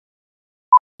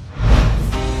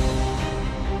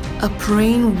A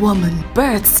praying woman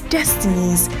births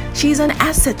destinies. She is an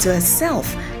asset to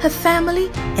herself, her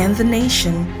family, and the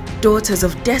nation. Daughters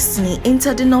of Destiny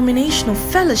Interdenominational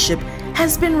Fellowship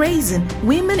has been raising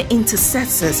women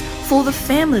intercessors for the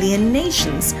family and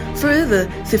nations for over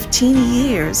 15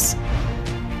 years.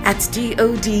 At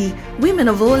DOD, women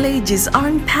of all ages are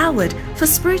empowered for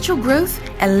spiritual growth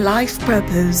and life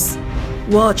purpose.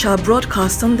 Watch our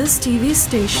broadcast on this TV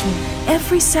station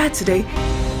every Saturday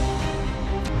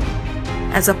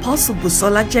as Apostle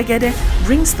Busola Jegede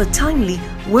brings the timely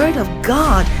Word of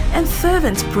God and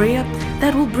fervent prayer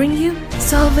that will bring you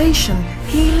salvation,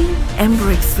 healing, and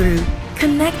breakthrough.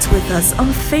 Connect with us on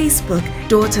Facebook,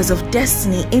 Daughters of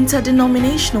Destiny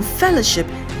Interdenominational Fellowship,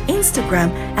 Instagram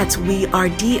at We Are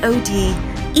DOD,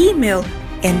 email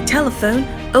and telephone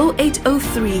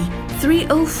 0803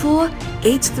 304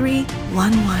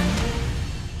 8311.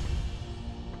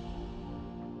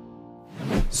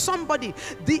 Somebody,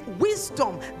 the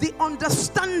wisdom, the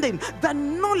understanding, the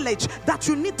knowledge that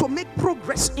you need to make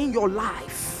progress in your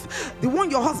life, the one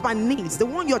your husband needs, the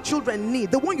one your children need,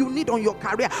 the one you need on your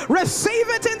career, receive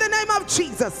it in the name of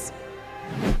Jesus.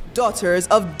 Daughters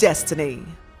of Destiny.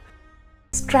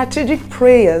 Strategic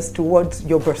prayers towards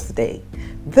your birthday.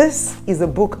 This is a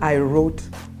book I wrote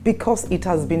because it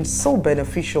has been so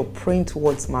beneficial praying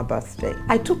towards my birthday.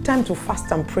 I took time to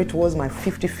fast and pray towards my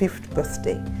 55th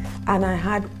birthday, and I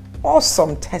had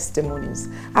awesome testimonies.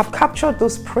 I've captured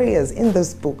those prayers in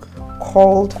this book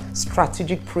called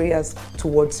Strategic Prayers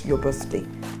Towards Your Birthday,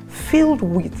 filled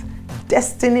with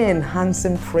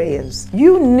destiny-enhancing prayers.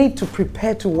 You need to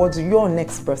prepare towards your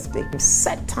next birthday.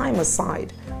 Set time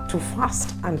aside to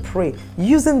fast and pray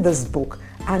using this book,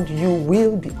 and you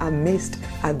will be amazed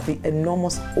at the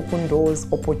enormous open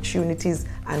doors, opportunities,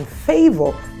 and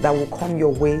favor that will come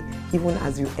your way even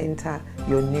as you enter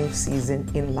your new season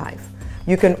in life.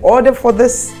 You can order for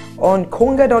this on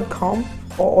konga.com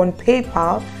or on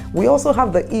PayPal. We also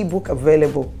have the ebook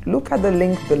available. Look at the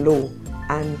link below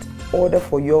and order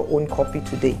for your own copy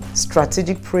today.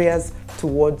 Strategic Prayers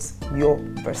Towards Your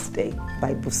Birthday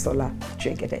by Busola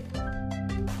Jegede.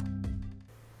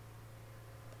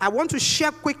 I want to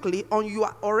share quickly on you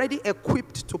are already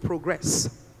equipped to progress.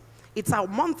 It's our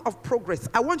month of progress.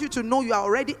 I want you to know you are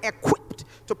already equipped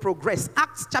to progress.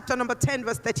 Acts chapter number 10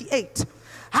 verse 38.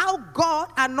 How God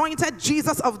anointed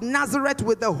Jesus of Nazareth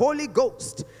with the Holy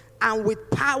Ghost and with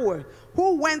power,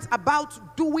 who went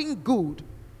about doing good,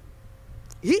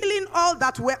 healing all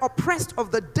that were oppressed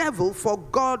of the devil, for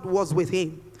God was with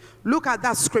him. Look at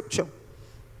that scripture.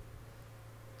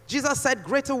 Jesus said,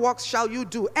 greater works shall you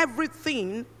do.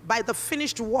 Everything by the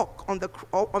finished work on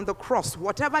the cross,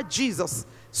 whatever Jesus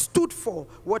stood for,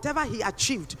 whatever he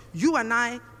achieved, you and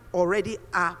I already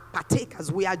are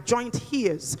partakers. We are joint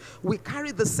heirs. We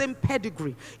carry the same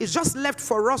pedigree. It's just left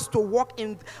for us to walk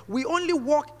in. We only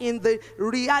walk in the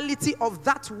reality of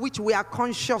that which we are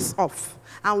conscious of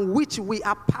and which we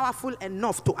are powerful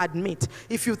enough to admit.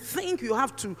 If you think you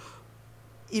have to,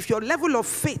 if your level of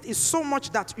faith is so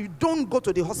much that you don't go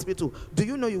to the hospital, do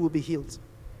you know you will be healed?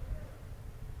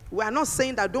 We are not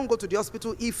saying that don't go to the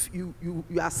hospital if you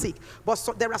are sick. But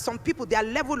there are some people, their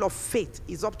level of faith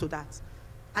is up to that.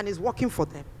 And is working for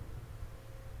them.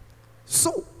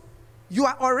 So, you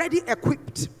are already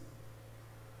equipped.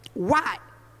 Why?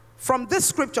 From this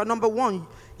scripture, number one,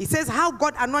 it says how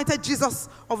God anointed Jesus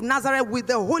of Nazareth with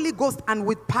the Holy Ghost and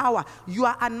with power. You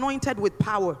are anointed with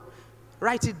power.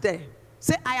 Write it there.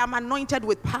 Say, I am anointed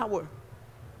with power.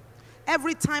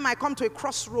 Every time I come to a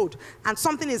crossroad and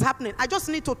something is happening, I just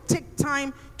need to take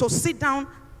time to sit down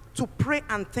to pray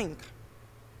and think.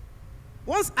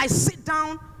 Once I sit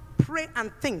down, pray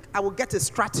and think, I will get a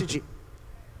strategy.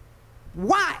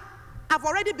 Why? I've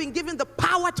already been given the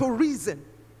power to reason.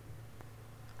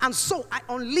 And so I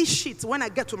unleash it when I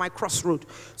get to my crossroad.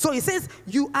 So it says,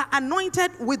 you are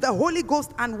anointed with the Holy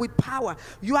Ghost and with power.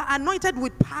 You are anointed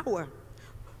with power.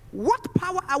 What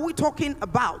power are we talking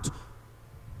about?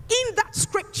 In that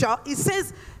scripture, it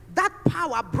says that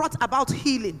power brought about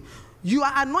healing. You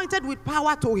are anointed with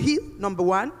power to heal, number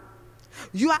one.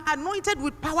 You are anointed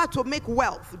with power to make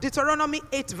wealth. Deuteronomy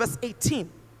 8 verse 18.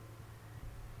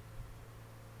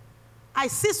 I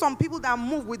see some people that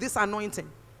move with this anointing.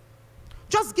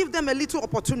 Just give them a little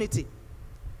opportunity.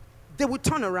 They will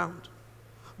turn around.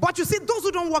 But you see, those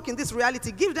who don't work in this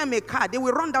reality, give them a car. They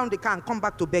will run down the car and come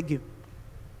back to beg you.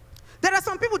 There are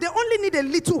some people, they only need a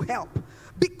little help.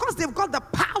 Because they've got the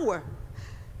power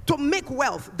to make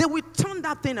wealth, they will turn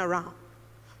that thing around.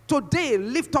 Today,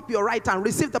 lift up your right hand.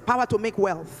 Receive the power to make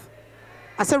wealth.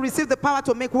 I said, receive the power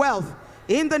to make wealth.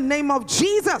 In the name of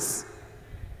Jesus.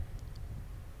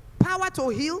 Power to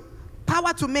heal,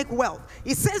 power to make wealth.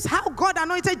 It says how God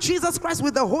anointed Jesus Christ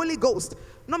with the Holy Ghost.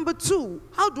 Number 2,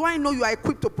 how do I know you are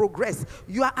equipped to progress?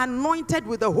 You are anointed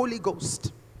with the Holy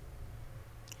Ghost.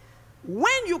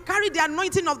 When you carry the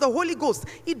anointing of the Holy Ghost,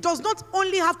 it does not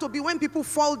only have to be when people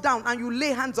fall down and you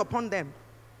lay hands upon them.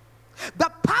 The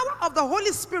power of the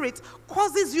Holy Spirit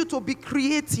causes you to be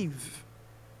creative.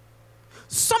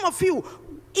 Some of you,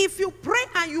 if you pray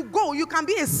and you go, you can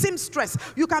be a seamstress,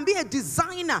 you can be a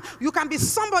designer, you can be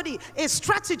somebody, a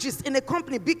strategist in a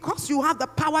company, because you have the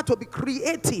power to be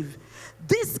creative.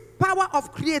 This power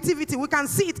of creativity, we can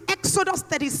see it, Exodus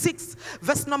 36,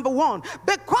 verse number 1.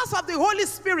 Because of the Holy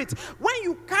Spirit, when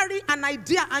you carry an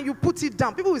idea and you put it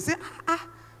down, people will say,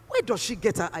 where does she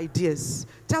get her ideas?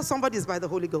 Tell somebody it's by the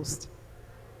Holy Ghost.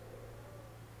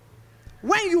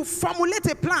 When you formulate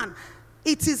a plan,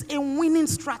 it is a winning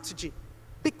strategy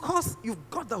because you've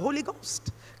got the Holy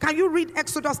Ghost. Can you read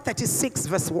Exodus 36,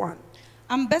 verse 1?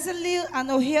 And Bezalel and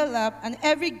Oholiab and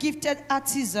every gifted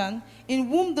artisan in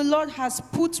whom the Lord has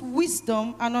put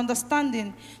wisdom and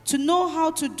understanding to know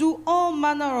how to do all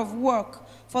manner of work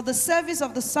for the service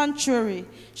of the sanctuary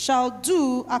shall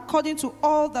do according to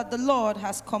all that the Lord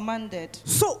has commanded.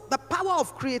 So, the power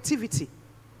of creativity.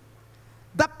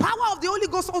 The power of the Holy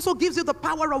Ghost also gives you the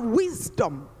power of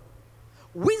wisdom.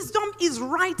 Wisdom is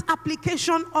right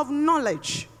application of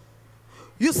knowledge.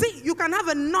 You see, you can have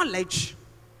a knowledge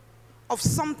of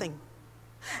something,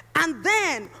 and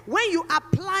then when you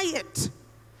apply it,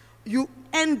 you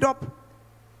end up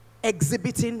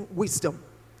exhibiting wisdom.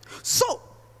 So,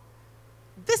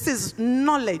 this is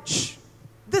knowledge.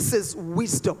 This is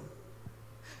wisdom.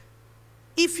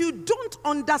 If you don't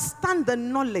understand the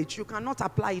knowledge, you cannot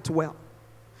apply it well.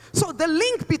 So the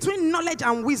link between knowledge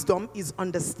and wisdom is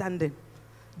understanding.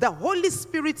 The Holy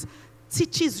Spirit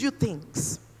teaches you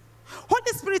things.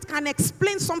 Holy Spirit can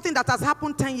explain something that has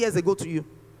happened 10 years ago to you.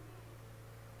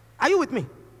 Are you with me?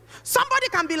 Somebody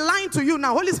can be lying to you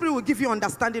now. Holy Spirit will give you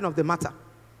understanding of the matter.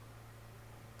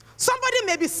 Somebody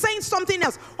may be saying something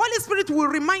else. Holy Spirit will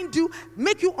remind you,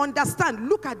 make you understand.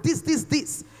 Look at this, this,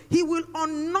 this. He will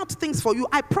unknot things for you.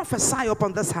 I prophesy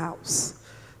upon this house.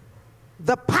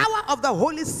 The power of the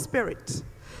Holy Spirit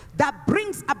that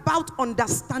brings about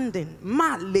understanding.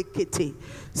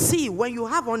 See, when you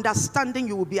have understanding,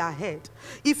 you will be ahead.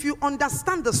 If you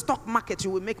understand the stock market,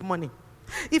 you will make money.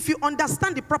 If you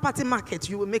understand the property market,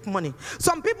 you will make money.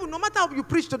 Some people, no matter how you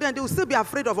preach to them, they will still be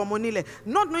afraid of Omonile,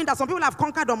 not knowing that some people have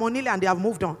conquered Omonile and they have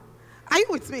moved on. Are you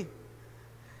with me?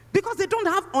 Because they don't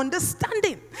have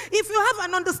understanding. If you have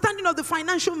an understanding of the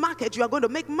financial market, you are going to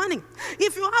make money.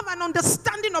 If you have an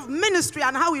understanding of ministry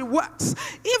and how it works,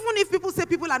 even if people say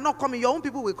people are not coming, your own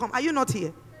people will come. Are you not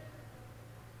here?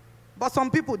 But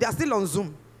some people, they are still on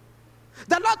Zoom.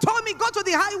 The Lord told me, go to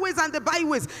the highways and the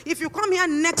byways. If you come here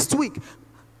next week,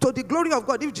 to the glory of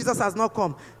God, if Jesus has not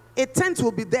come, a tent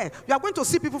will be there. You are going to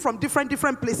see people from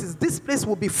different places. This place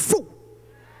will be full.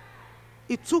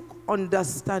 It took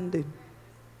understanding.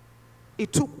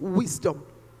 It took wisdom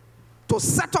to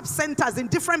set up centers in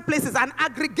different places and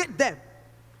aggregate them.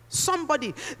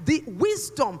 Somebody, the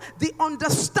wisdom, the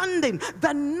understanding,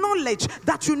 the knowledge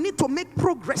that you need to make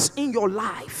progress in your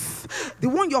life. The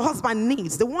one your husband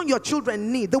needs, the one your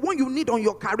children need, the one you need on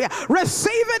your career.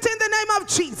 Receive it in the name of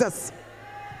Jesus.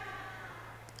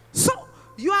 So,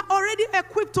 you are already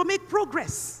equipped to make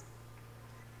progress.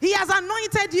 He has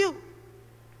anointed you.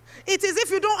 It is if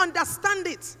you don't understand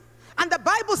it. And the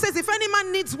Bible says, if any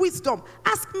man needs wisdom,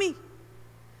 ask me.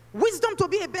 Wisdom to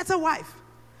be a better wife.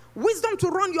 Wisdom to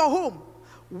run your home.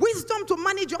 Wisdom to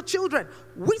manage your children.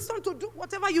 Wisdom to do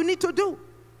whatever you need to do.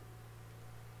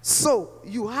 So,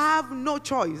 you have no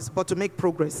choice but to make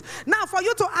progress. Now, for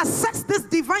you to access these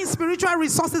divine spiritual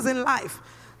resources in life,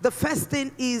 the first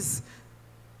thing is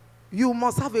you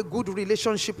must have a good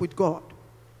relationship with God.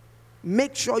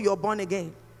 Make sure you're born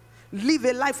again. Live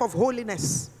a life of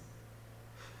holiness.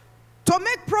 To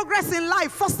make progress in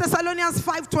life, 1 Thessalonians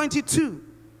 5:22.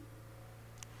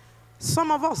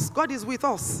 Some of us, God is with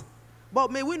us,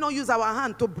 but may we not use our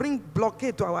hand to bring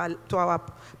blockade to our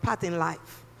path in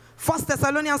life. 1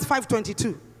 Thessalonians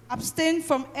 5:22. Abstain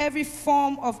from every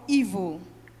form of evil.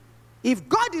 If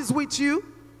God is with you,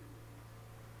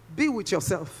 be with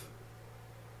yourself.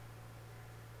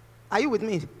 Are you with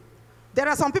me? There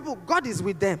are some people, God is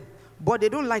with them, but they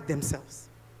don't like themselves.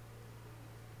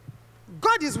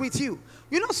 God is with you.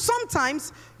 You know,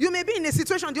 sometimes you may be in a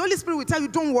situation, the Holy Spirit will tell you,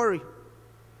 don't worry.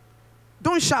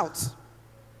 Don't shout.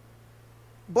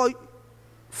 But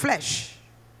flesh,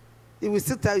 it will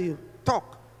still tell you,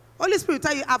 talk. Holy Spirit will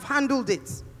tell you, I've handled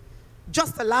it.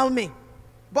 Just allow me.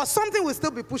 But something will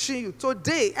still be pushing you.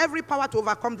 Today, every power to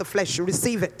overcome the flesh,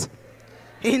 receive it.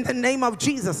 In the name of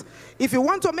Jesus. If you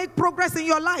want to make progress in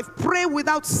your life, pray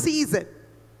without ceasing.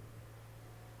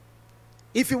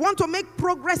 If you want to make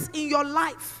progress in your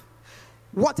life,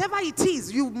 whatever it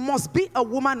is, you must be a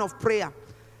woman of prayer.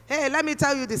 Hey, let me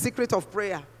tell you the secret of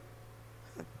prayer.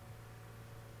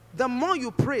 The more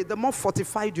you pray, the more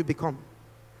fortified you become.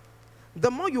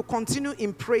 The more you continue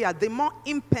in prayer, the more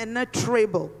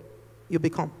impenetrable you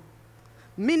become.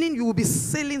 Meaning you will be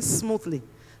sailing smoothly.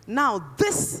 Now,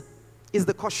 this is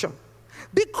the caution.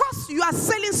 Because you are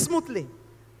sailing smoothly,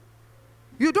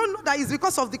 you don't know that it's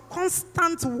because of the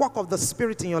constant work of the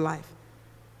Spirit in your life.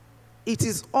 It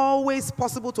is always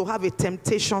possible to have a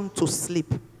temptation to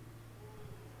sleep.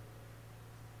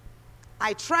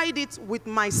 I tried it with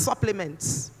my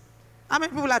supplements. How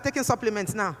many people are taking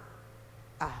supplements now?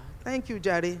 Thank you,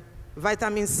 Jerry.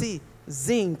 Vitamin C,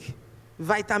 zinc,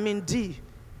 vitamin D.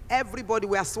 Everybody,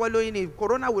 we are swallowing it.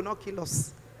 Corona will not kill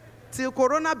us. Till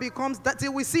Corona becomes,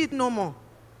 till we see it no more.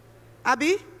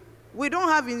 Abi, we don't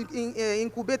have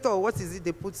incubator. What is it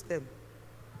they put them?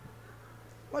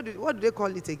 What do they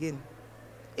call it again?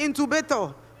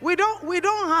 Intubator. We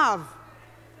don't have.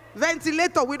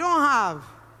 Ventilator, we don't have.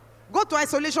 Go to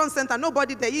isolation center,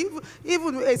 nobody there.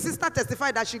 Even a sister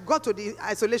testified that she got to the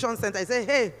isolation center. I said,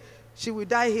 hey, she will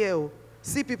die here.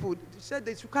 See people. She said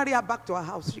they should carry her back to her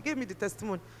house. She gave me the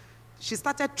testimony. She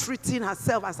started treating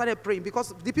herself and started praying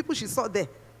because the people she saw there.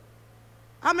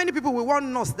 How many people will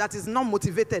one nurse that is not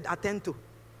motivated attend to?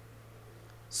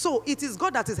 So it is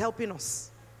God that is helping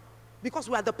us because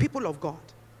we are the people of God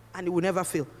and it will never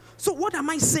fail. So what am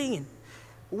I saying?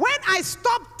 When I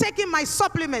stopped taking my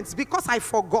supplements because I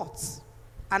forgot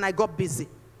and I got busy,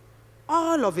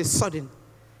 all of a sudden,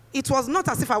 it was not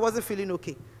as if I wasn't feeling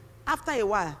okay. After a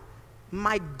while,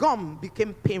 my gum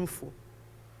became painful.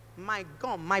 My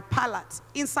gum, my palate,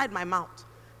 inside my mouth,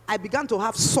 I began to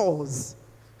have sores.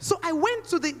 So I went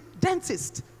to the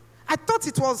dentist. I thought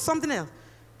it was something else.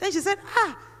 Then she said,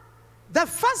 the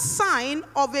first sign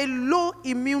of a low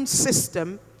immune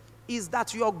system is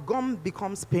that your gum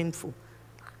becomes painful.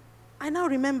 I now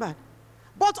remembered.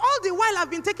 But all the while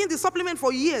I've been taking the supplement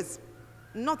for years,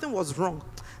 nothing was wrong.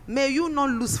 May you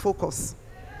not lose focus.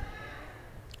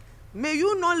 May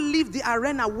you not leave the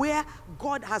arena where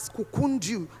God has cocooned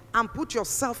you and put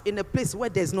yourself in a place where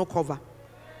there's no cover.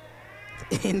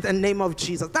 In the name of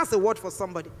Jesus. That's a word for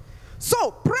somebody.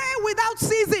 So, pray without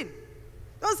ceasing.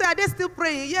 Don't say, are they still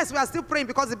praying? Yes, we are still praying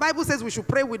because the Bible says we should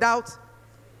pray without.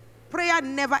 Prayer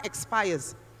never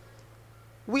expires.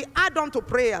 We add on to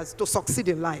prayers to succeed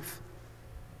in life.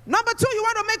 Number 2, you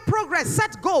want to make progress.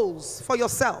 Set goals for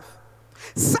yourself.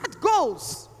 Set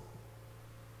goals.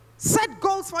 Set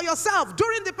goals for yourself.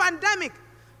 During the pandemic,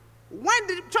 when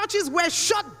the churches were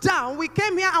shut down, we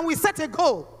came here and we set a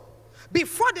goal.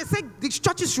 Before they say the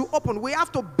churches should open, we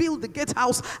have to build the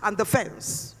gatehouse and the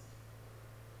fence.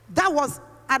 That was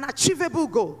an achievable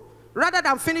goal, rather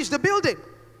than finish the building.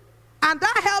 And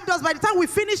that helped us. By the time we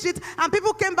finished it and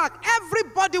people came back,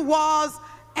 everybody was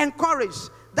encouraged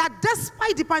that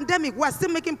despite the pandemic, we're still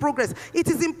making progress. It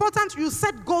is important you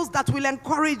set goals that will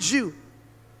encourage you.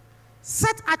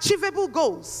 Set achievable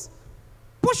goals.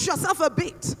 Push yourself a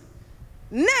bit.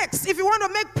 Next, if you want to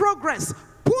make progress,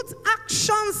 put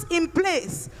actions in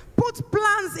place. Put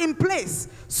plans in place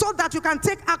so that you can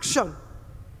take action.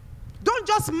 Don't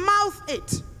just mouth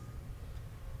it.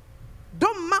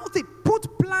 Don't mouth it.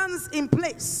 Put plans in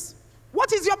place.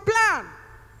 What is your plan?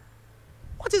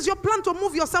 What is your plan to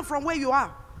move yourself from where you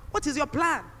are? What is your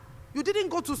plan? You didn't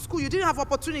go to school. You didn't have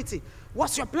opportunity.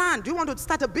 What's your plan? Do you want to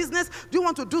start a business? Do you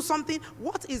want to do something?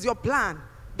 What is your plan?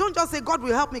 Don't just say, God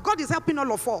will help me. God is helping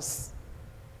all of us.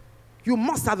 You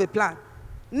must have a plan.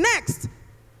 Next,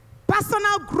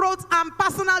 personal growth and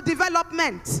personal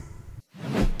development.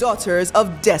 Daughters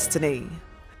of Destiny.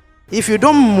 If you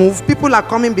don't move, people are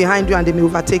coming behind you and they may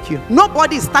overtake you.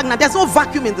 Nobody is stagnant. There's no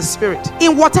vacuum in the spirit.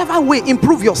 In whatever way,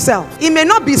 improve yourself. It may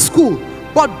not be school,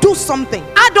 but do something.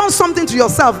 Add on something to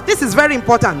yourself. This is very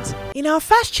important. In our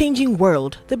fast-changing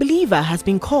world, the believer has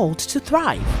been called to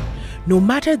thrive. No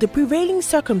matter the prevailing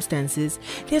circumstances,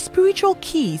 there are spiritual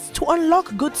keys to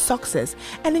unlock good success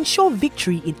and ensure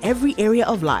victory in every area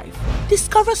of life.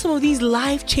 Discover some of these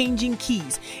life-changing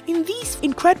keys in these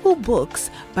incredible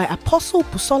books by Apostle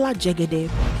Busola Jegede,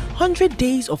 100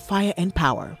 Days of Fire and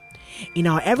Power. In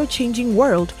our ever-changing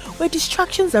world, where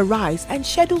distractions arise and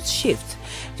schedules shift,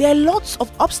 there are lots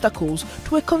of obstacles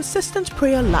to a consistent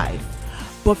prayer life.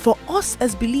 But for us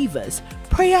as believers,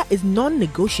 prayer is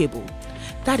non-negotiable.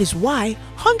 That is why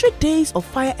 100 Days of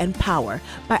Fire and Power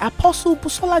by Apostle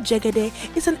Busola Jegede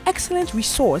is an excellent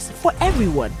resource for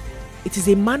everyone. It is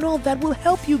a manual that will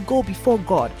help you go before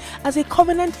God as a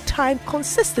covenant time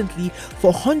consistently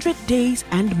for 100 days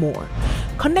and more,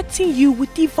 connecting you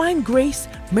with divine grace,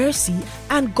 mercy,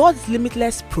 and God's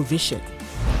limitless provision.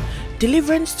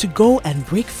 Deliverance to go and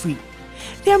break free.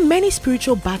 There are many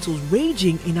spiritual battles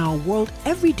raging in our world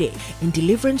every day. In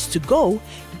Deliverance to Go,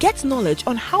 get knowledge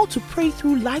on how to pray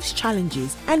through life's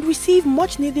challenges and receive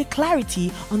much needed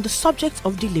clarity on the subject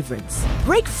of deliverance.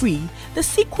 Break Free, the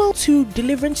sequel to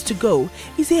Deliverance to Go,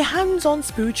 is a hands-on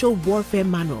spiritual warfare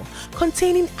manual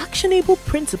containing actionable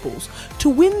principles to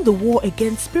win the war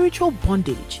against spiritual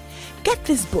bondage. Get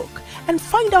this book and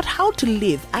find out how to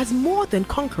live as more than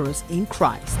conquerors in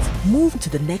Christ. Move to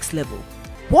the next level.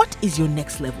 What is your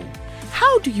next level?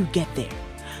 How do you get there?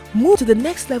 Move to the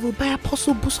Next Level by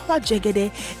Apostle Busola Jegede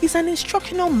is an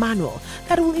instructional manual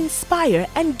that will inspire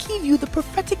and give you the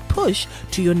prophetic push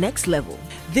to your next level.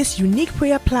 This unique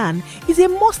prayer plan is a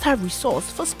must-have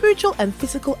resource for spiritual and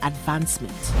physical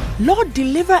advancement. Lord,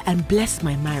 deliver and bless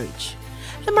my marriage.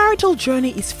 The marital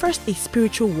journey is first a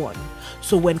spiritual one,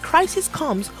 so when crisis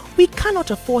comes, we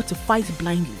cannot afford to fight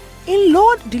blindly. In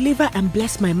Lord, Deliver and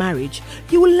Bless My Marriage,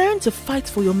 you will learn to fight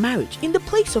for your marriage in the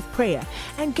place of prayer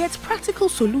and get practical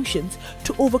solutions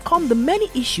to overcome the many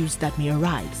issues that may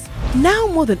arise. Now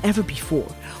more than ever before,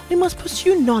 we must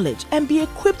pursue knowledge and be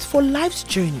equipped for life's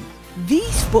journey.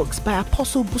 These books by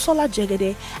Apostle Busola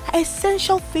Jegede are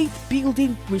essential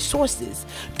faith-building resources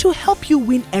to help you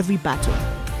win every battle.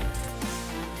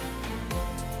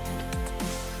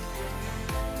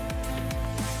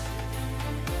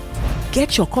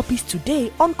 Get your copies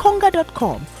today on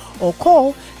konga.com or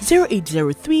call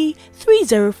 0803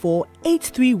 304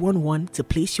 8311 to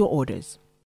place your orders.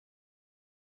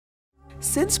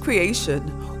 Since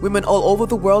creation, women all over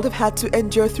the world have had to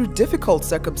endure through difficult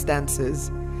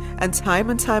circumstances. And time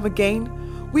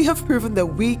again, we have proven that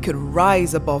we can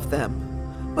rise above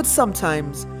them. But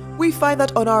sometimes, we find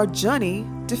that on our journey,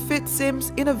 defeat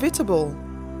seems inevitable.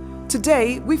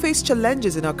 Today, we face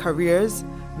challenges in our careers,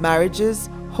 marriages,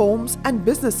 homes, and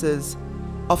businesses.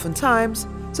 Oftentimes,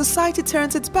 society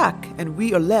turns its back and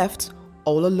we are left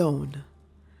all alone.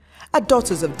 At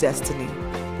Daughters of Destiny,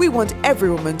 we want every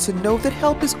woman to know that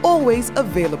help is always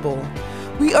available.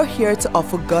 We are here to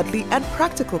offer godly and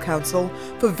practical counsel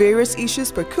for various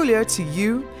issues peculiar to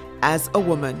you as a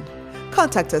woman.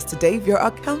 Contact us today via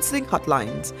our counseling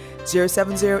hotlines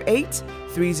 0708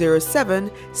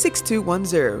 307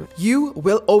 6210. You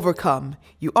will overcome.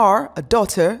 You are a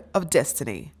daughter of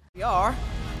destiny. We are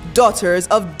Daughters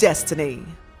of Destiny.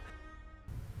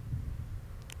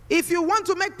 If you want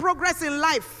to make progress in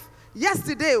life,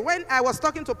 yesterday when I was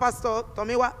talking to Pastor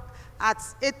Tomiwa at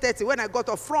 8:30, when I got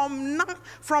off,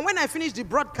 from when I finished the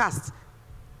broadcast,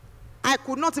 I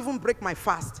could not even break my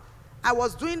fast. I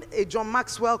was doing a John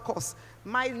Maxwell course.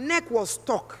 My neck was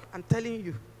stuck, I'm telling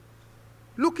you.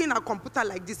 Looking at a computer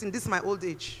like this in this my old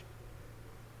age.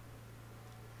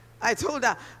 I told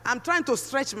her, I'm trying to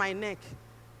stretch my neck.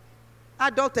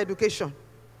 Adult education.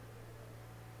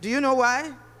 Do you know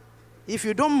why? If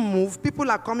you don't move, people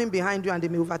are coming behind you and they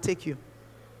may overtake you.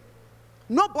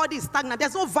 Nobody is stagnant.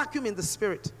 There's no vacuum in the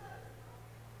spirit.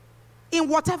 In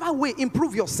whatever way,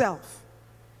 improve yourself.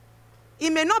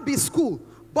 It may not be school,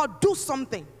 but do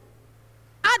something.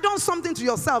 Add on something to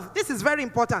yourself. This is very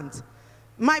important.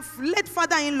 My late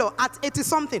father-in-law at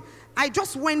 80-something, I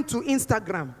just went to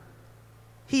Instagram.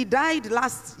 He died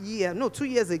last year, no, 2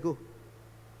 years ago.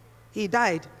 He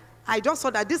died. I just saw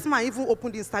that this man even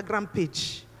opened the Instagram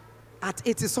page at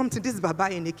 80-something. This is Baba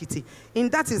in Ekiti. In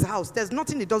that his house, there's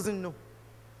nothing he doesn't know.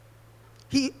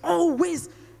 He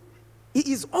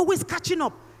is always catching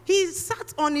up. He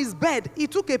sat on his bed. He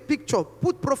took a picture,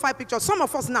 put profile picture. Some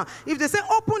of us now, if they say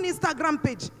open Instagram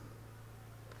page,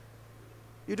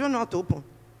 you don't know how to open.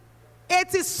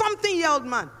 80-something-year-old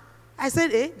man. I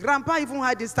said, Grandpa even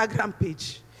had Instagram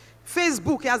page.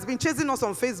 Facebook, he has been chasing us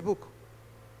on Facebook.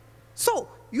 So,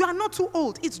 you are not too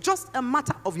old. It's just a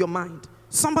matter of your mind.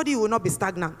 Somebody will not be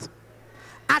stagnant.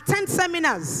 Attend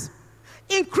seminars.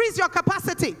 Increase your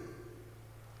capacity.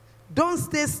 Don't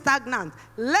stay stagnant.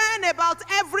 Learn about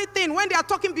everything. When they are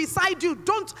talking beside you,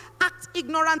 don't act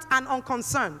ignorant and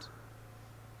unconcerned.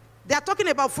 They are talking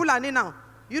about Fulani now.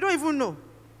 You don't even know.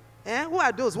 Who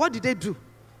are those? What did they do?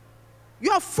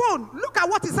 Your phone, look at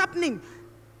what is happening.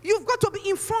 You've got to be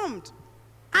informed.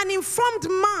 An informed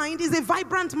mind is a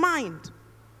vibrant mind.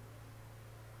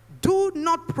 Do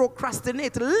not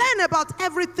procrastinate. Learn about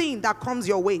everything that comes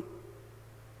your way.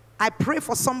 I pray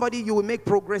for somebody, you will make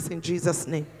progress in Jesus'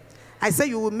 name. I say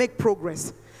you will make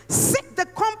progress. Seek the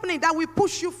company that will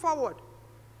push you forward.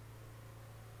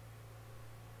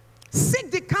 Seek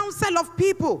the counsel of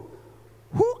people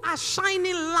Who are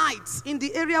shining lights in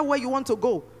the area where you want to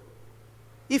go?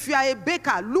 If you are a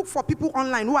baker, look for people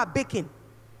online who are baking.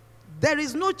 There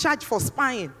is no charge for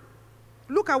spying.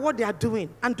 Look at what they are doing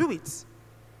and do it.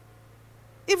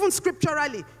 Even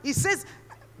scripturally, it says,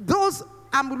 those,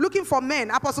 I'm looking for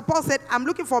men. Apostle Paul said, I'm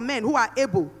looking for men who are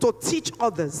able to teach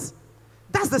others.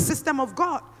 That's the system of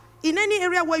God. In any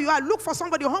area where you are, look for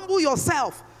somebody, humble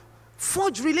yourself.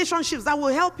 Forge relationships that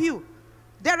will help you.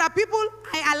 There are people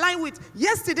I align with.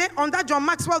 Yesterday, on that John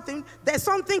Maxwell thing, there's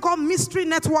something called mystery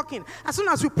networking. As soon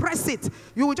as you press it,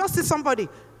 you will just see somebody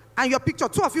and your picture.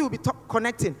 Two of you will be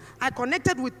connecting. I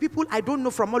connected with people I don't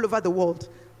know from all over the world.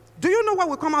 Do you know what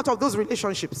will come out of those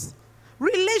relationships?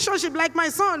 Relationship, like my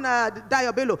son,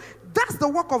 Diabello. That's the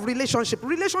work of relationship.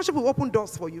 Relationship will open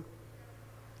doors for you.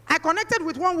 I connected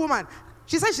with one woman.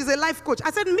 She said she's a life coach.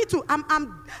 I said, me too.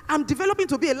 I'm developing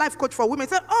to be a life coach for women.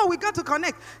 She said, oh, we got to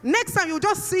connect. Next time, you'll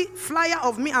just see flyer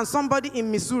of me and somebody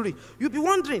in Missouri. You'll be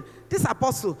wondering, this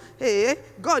apostle, hey,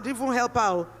 God even help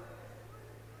her.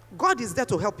 God is there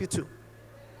to help you too.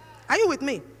 Are you with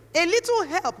me? A little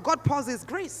help, God pours his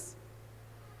grace.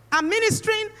 I'm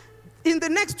ministering in the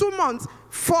next 2 months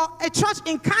for a church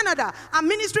in Canada. I'm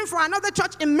ministering for another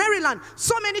church in Maryland.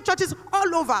 So many churches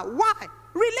all over. Why?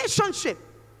 Relationship.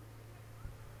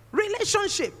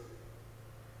 Relationship.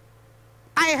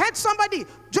 I heard somebody,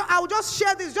 I'll just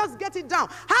share this, just get it down.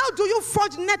 How do you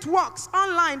forge networks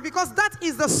online? Because that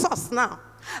is the source now.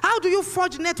 How do you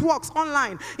forge networks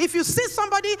online? If you see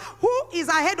somebody who is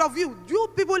ahead of you, you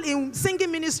people in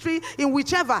singing ministry, in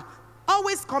whichever,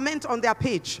 always comment on their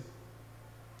page.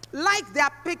 Like their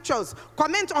pictures,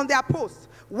 comment on their posts.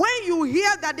 When you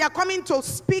hear that they are coming to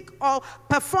speak or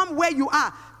perform where you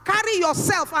are, carry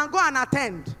yourself and go and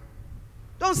attend.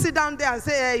 Don't sit down there and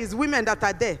say, hey, it's women that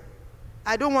are there.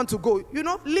 I don't want to go. You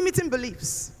know, limiting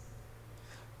beliefs.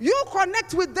 You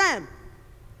connect with them.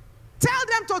 Tell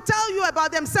them to tell you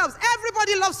about themselves.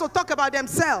 Everybody loves to talk about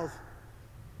themselves.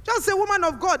 Just say, woman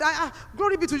of God,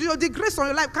 glory be to you, the grace on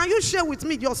your life. Can you share with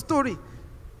me your story?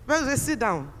 Well, they sit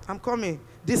down. I'm coming.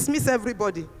 Dismiss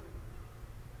everybody.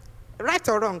 Right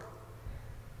or wrong?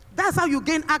 That's how you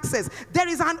gain access. There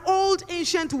is an old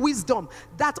ancient wisdom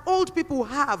that old people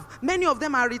have. Many of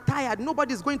them are retired.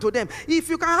 Nobody's going to them. If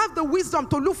you can have the wisdom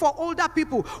to look for older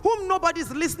people whom nobody's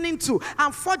listening to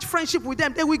and forge friendship with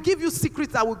them, they will give you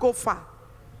secrets that will go far.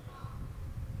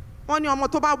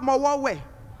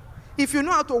 If you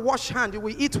know how to wash hands, you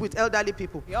will eat with elderly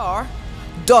people. We are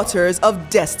daughters of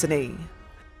destiny.